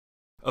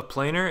A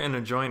planer and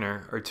a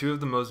joiner are two of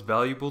the most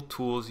valuable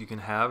tools you can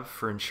have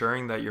for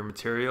ensuring that your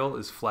material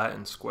is flat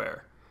and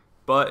square.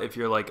 But if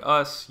you're like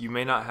us, you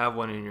may not have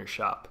one in your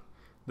shop.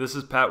 This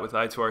is Pat with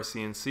I2R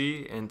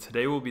CNC, and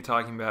today we'll be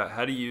talking about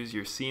how to use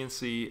your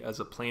CNC as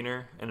a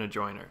planer and a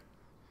joiner.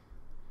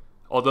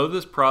 Although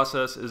this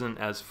process isn't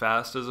as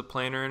fast as a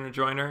planer and a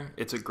joiner,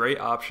 it's a great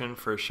option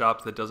for a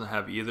shop that doesn't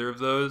have either of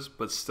those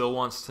but still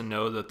wants to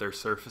know that their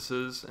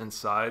surfaces and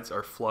sides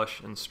are flush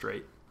and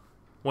straight.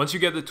 Once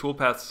you get the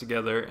toolpaths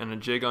together and a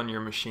jig on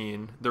your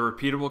machine, the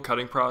repeatable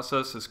cutting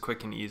process is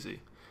quick and easy.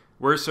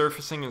 We're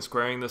surfacing and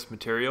squaring this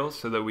material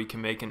so that we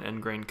can make an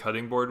end grain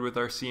cutting board with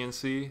our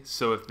CNC,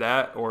 so if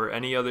that or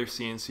any other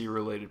CNC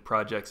related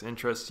projects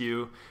interest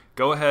you,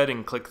 go ahead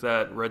and click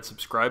that red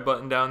subscribe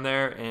button down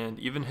there and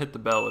even hit the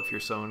bell if you're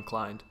so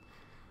inclined.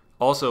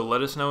 Also,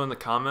 let us know in the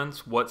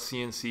comments what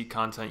CNC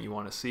content you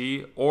want to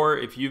see, or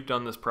if you've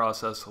done this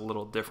process a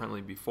little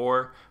differently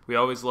before. We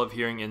always love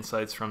hearing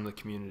insights from the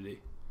community.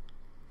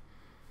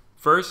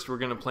 First, we're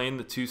going to plane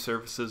the two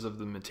surfaces of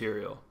the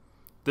material.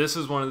 This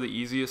is one of the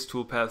easiest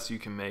toolpaths you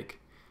can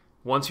make.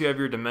 Once you have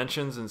your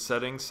dimensions and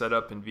settings set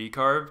up in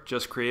VCarve,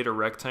 just create a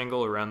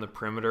rectangle around the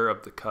perimeter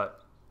of the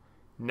cut.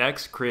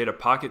 Next, create a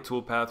pocket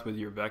toolpath with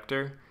your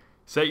vector.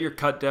 Set your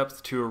cut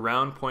depth to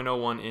around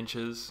 0.01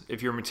 inches.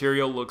 If your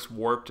material looks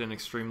warped and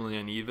extremely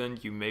uneven,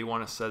 you may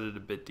want to set it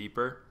a bit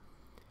deeper.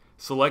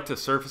 Select a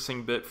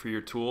surfacing bit for your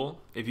tool.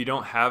 If you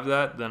don't have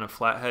that, then a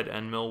flathead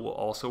Endmill will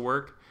also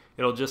work.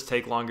 It'll just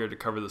take longer to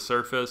cover the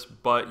surface,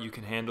 but you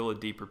can handle a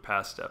deeper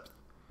pass depth.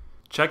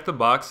 Check the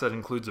box that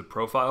includes a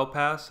profile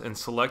pass and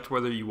select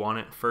whether you want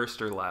it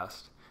first or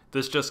last.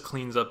 This just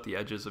cleans up the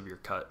edges of your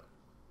cut.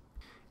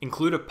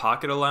 Include a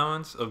pocket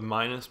allowance of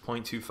minus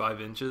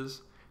 0.25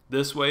 inches.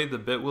 This way the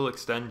bit will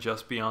extend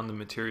just beyond the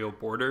material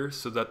border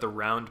so that the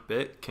round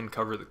bit can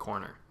cover the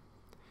corner.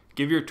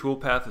 Give your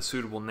toolpath a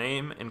suitable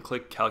name and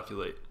click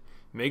Calculate.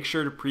 Make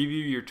sure to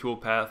preview your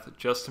toolpath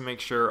just to make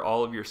sure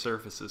all of your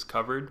surface is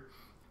covered.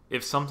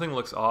 If something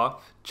looks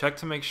off, check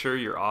to make sure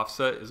your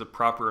offset is a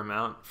proper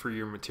amount for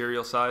your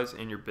material size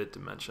and your bit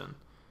dimension.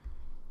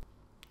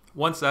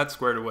 Once that's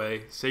squared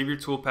away, save your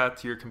toolpath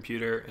to your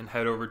computer and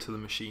head over to the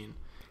machine.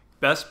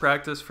 Best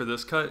practice for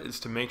this cut is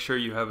to make sure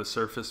you have a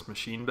surface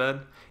machine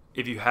bed.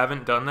 If you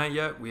haven't done that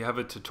yet, we have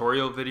a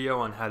tutorial video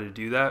on how to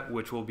do that,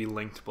 which will be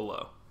linked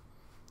below.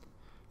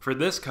 For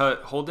this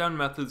cut, hold down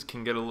methods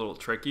can get a little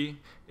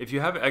tricky. If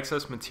you have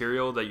excess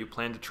material that you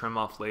plan to trim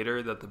off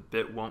later that the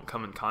bit won't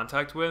come in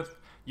contact with,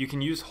 you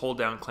can use hold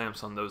down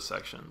clamps on those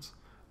sections.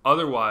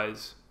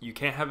 Otherwise, you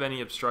can't have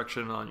any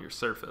obstruction on your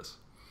surface.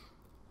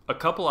 A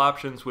couple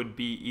options would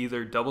be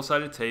either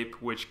double-sided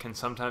tape, which can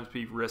sometimes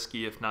be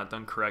risky if not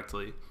done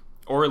correctly,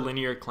 or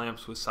linear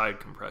clamps with side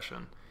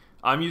compression.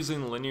 I'm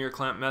using the linear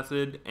clamp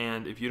method,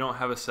 and if you don't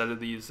have a set of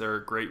these, there are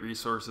great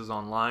resources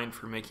online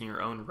for making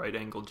your own right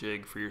angle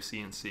jig for your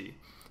CNC.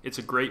 It's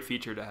a great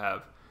feature to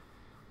have.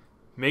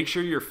 Make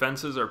sure your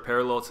fences are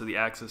parallel to the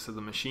axis of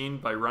the machine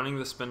by running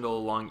the spindle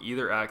along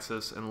either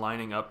axis and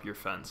lining up your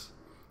fence.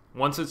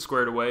 Once it's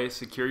squared away,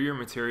 secure your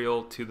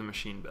material to the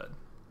machine bed.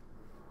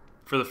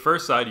 For the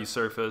first side you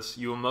surface,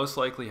 you will most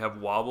likely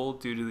have wobble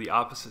due to the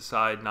opposite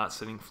side not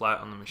sitting flat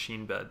on the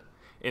machine bed.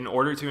 In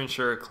order to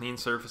ensure a clean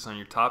surface on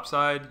your top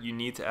side, you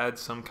need to add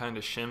some kind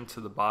of shim to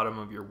the bottom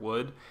of your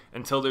wood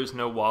until there's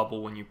no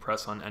wobble when you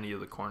press on any of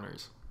the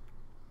corners.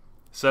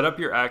 Set up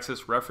your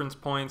axis reference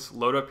points,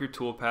 load up your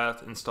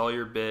toolpath, install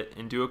your bit,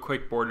 and do a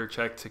quick border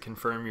check to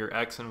confirm your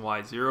X and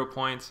Y 0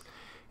 points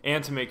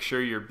and to make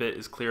sure your bit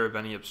is clear of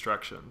any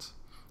obstructions.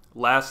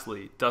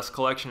 Lastly, dust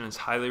collection is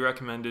highly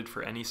recommended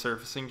for any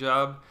surfacing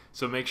job,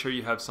 so make sure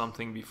you have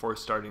something before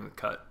starting the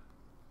cut.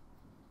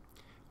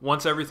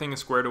 Once everything is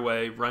squared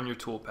away, run your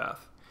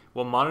toolpath.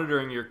 While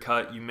monitoring your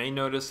cut, you may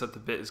notice that the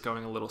bit is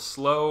going a little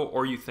slow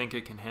or you think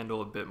it can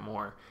handle a bit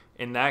more.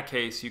 In that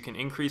case, you can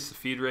increase the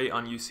feed rate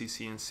on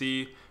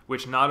UCCNC,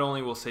 which not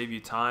only will save you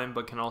time,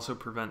 but can also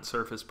prevent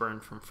surface burn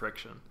from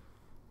friction.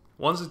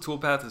 Once the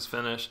toolpath is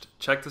finished,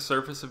 check the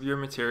surface of your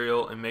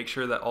material and make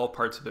sure that all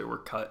parts of it were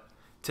cut.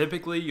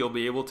 Typically, you'll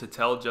be able to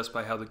tell just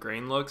by how the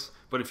grain looks,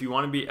 but if you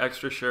want to be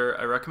extra sure,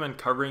 I recommend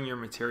covering your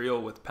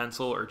material with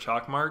pencil or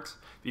chalk marks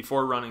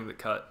before running the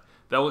cut.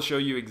 That will show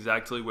you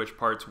exactly which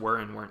parts were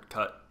and weren't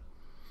cut.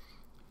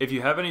 If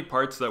you have any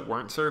parts that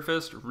weren't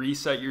surfaced,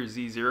 reset your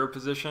Z0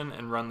 position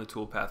and run the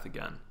toolpath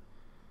again.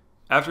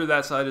 After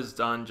that side is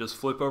done, just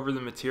flip over the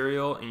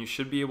material and you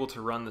should be able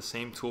to run the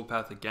same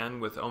toolpath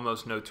again with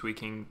almost no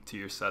tweaking to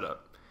your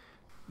setup.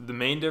 The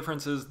main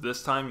difference is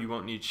this time you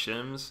won't need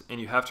shims and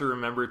you have to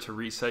remember to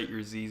reset your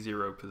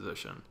Z0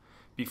 position.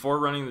 Before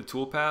running the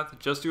toolpath,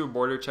 just do a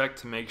border check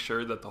to make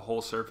sure that the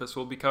whole surface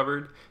will be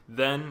covered,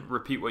 then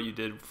repeat what you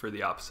did for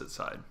the opposite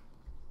side.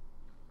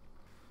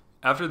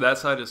 After that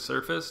side is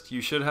surfaced,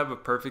 you should have a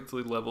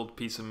perfectly leveled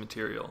piece of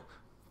material.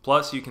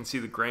 Plus, you can see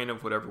the grain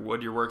of whatever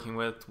wood you're working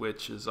with,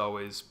 which is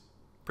always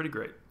pretty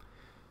great.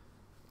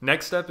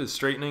 Next step is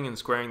straightening and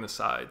squaring the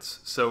sides.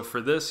 So for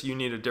this, you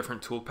need a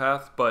different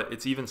toolpath, but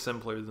it's even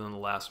simpler than the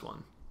last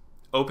one.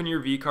 Open your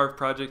V-carve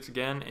project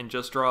again and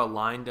just draw a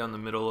line down the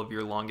middle of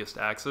your longest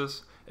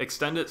axis.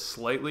 Extend it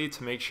slightly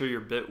to make sure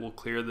your bit will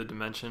clear the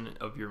dimension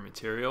of your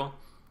material.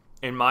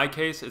 In my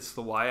case, it's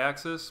the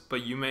y-axis,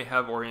 but you may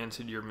have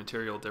oriented your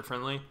material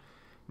differently.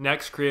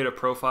 Next, create a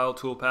profile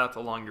toolpath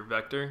along your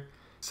vector.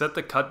 Set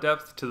the cut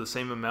depth to the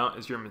same amount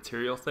as your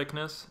material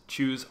thickness.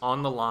 Choose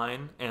on the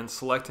line and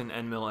select an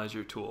Endmill as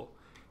your tool.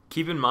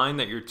 Keep in mind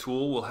that your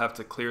tool will have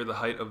to clear the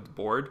height of the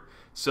board,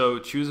 so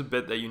choose a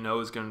bit that you know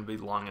is going to be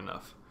long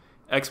enough.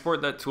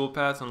 Export that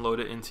toolpath and load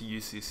it into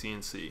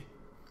CNC.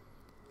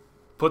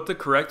 Put the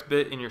correct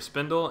bit in your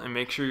spindle and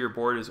make sure your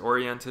board is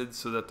oriented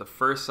so that the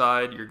first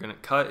side you're going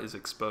to cut is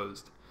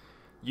exposed.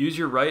 Use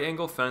your right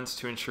angle fence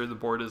to ensure the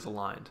board is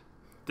aligned.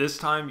 This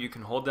time you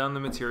can hold down the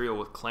material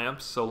with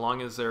clamps so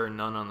long as there are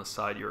none on the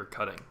side you are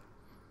cutting.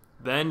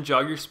 Then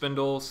jog your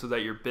spindle so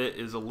that your bit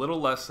is a little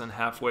less than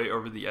halfway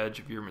over the edge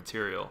of your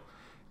material.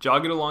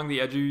 Jog it along the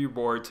edge of your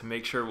board to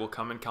make sure it will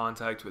come in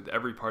contact with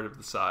every part of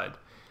the side.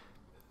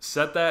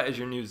 Set that as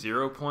your new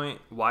 0 point,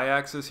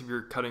 y-axis if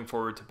you're cutting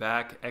forward to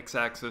back,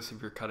 x-axis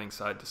if you're cutting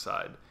side to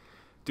side.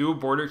 Do a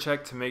border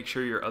check to make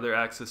sure your other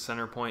axis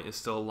center point is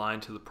still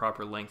aligned to the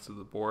proper length of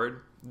the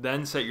board.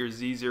 Then set your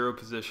Z0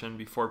 position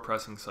before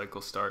pressing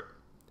cycle start.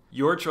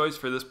 Your choice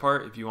for this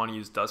part if you want to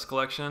use dust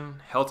collection.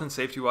 Health and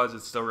safety wise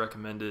it's still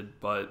recommended,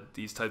 but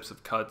these types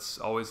of cuts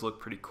always look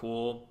pretty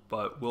cool,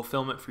 but we'll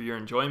film it for your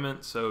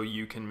enjoyment so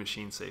you can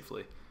machine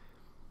safely.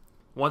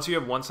 Once you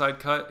have one side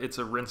cut, it's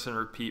a rinse and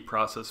repeat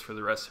process for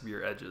the rest of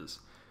your edges.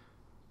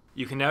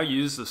 You can now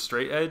use the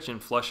straight edge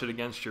and flush it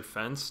against your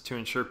fence to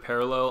ensure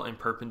parallel and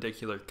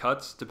perpendicular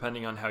cuts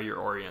depending on how you're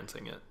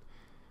orienting it.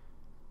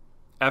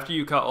 After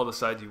you cut all the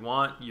sides you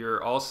want,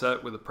 you're all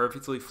set with a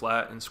perfectly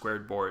flat and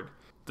squared board.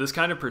 This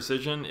kind of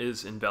precision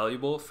is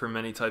invaluable for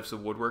many types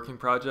of woodworking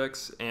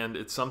projects, and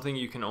it's something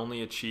you can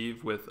only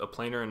achieve with a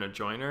planer and a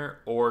joiner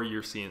or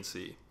your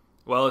CNC.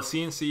 While a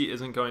CNC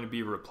isn't going to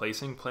be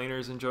replacing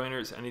planers and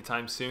joiners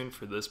anytime soon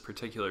for this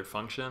particular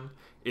function,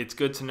 it's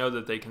good to know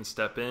that they can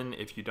step in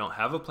if you don't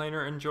have a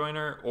planer and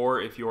joiner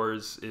or if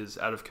yours is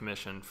out of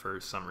commission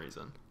for some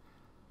reason.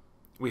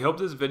 We hope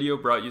this video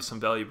brought you some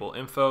valuable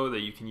info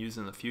that you can use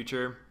in the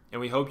future, and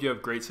we hope you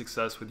have great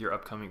success with your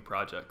upcoming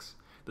projects.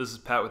 This is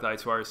Pat with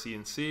I2R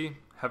CNC.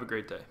 Have a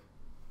great day.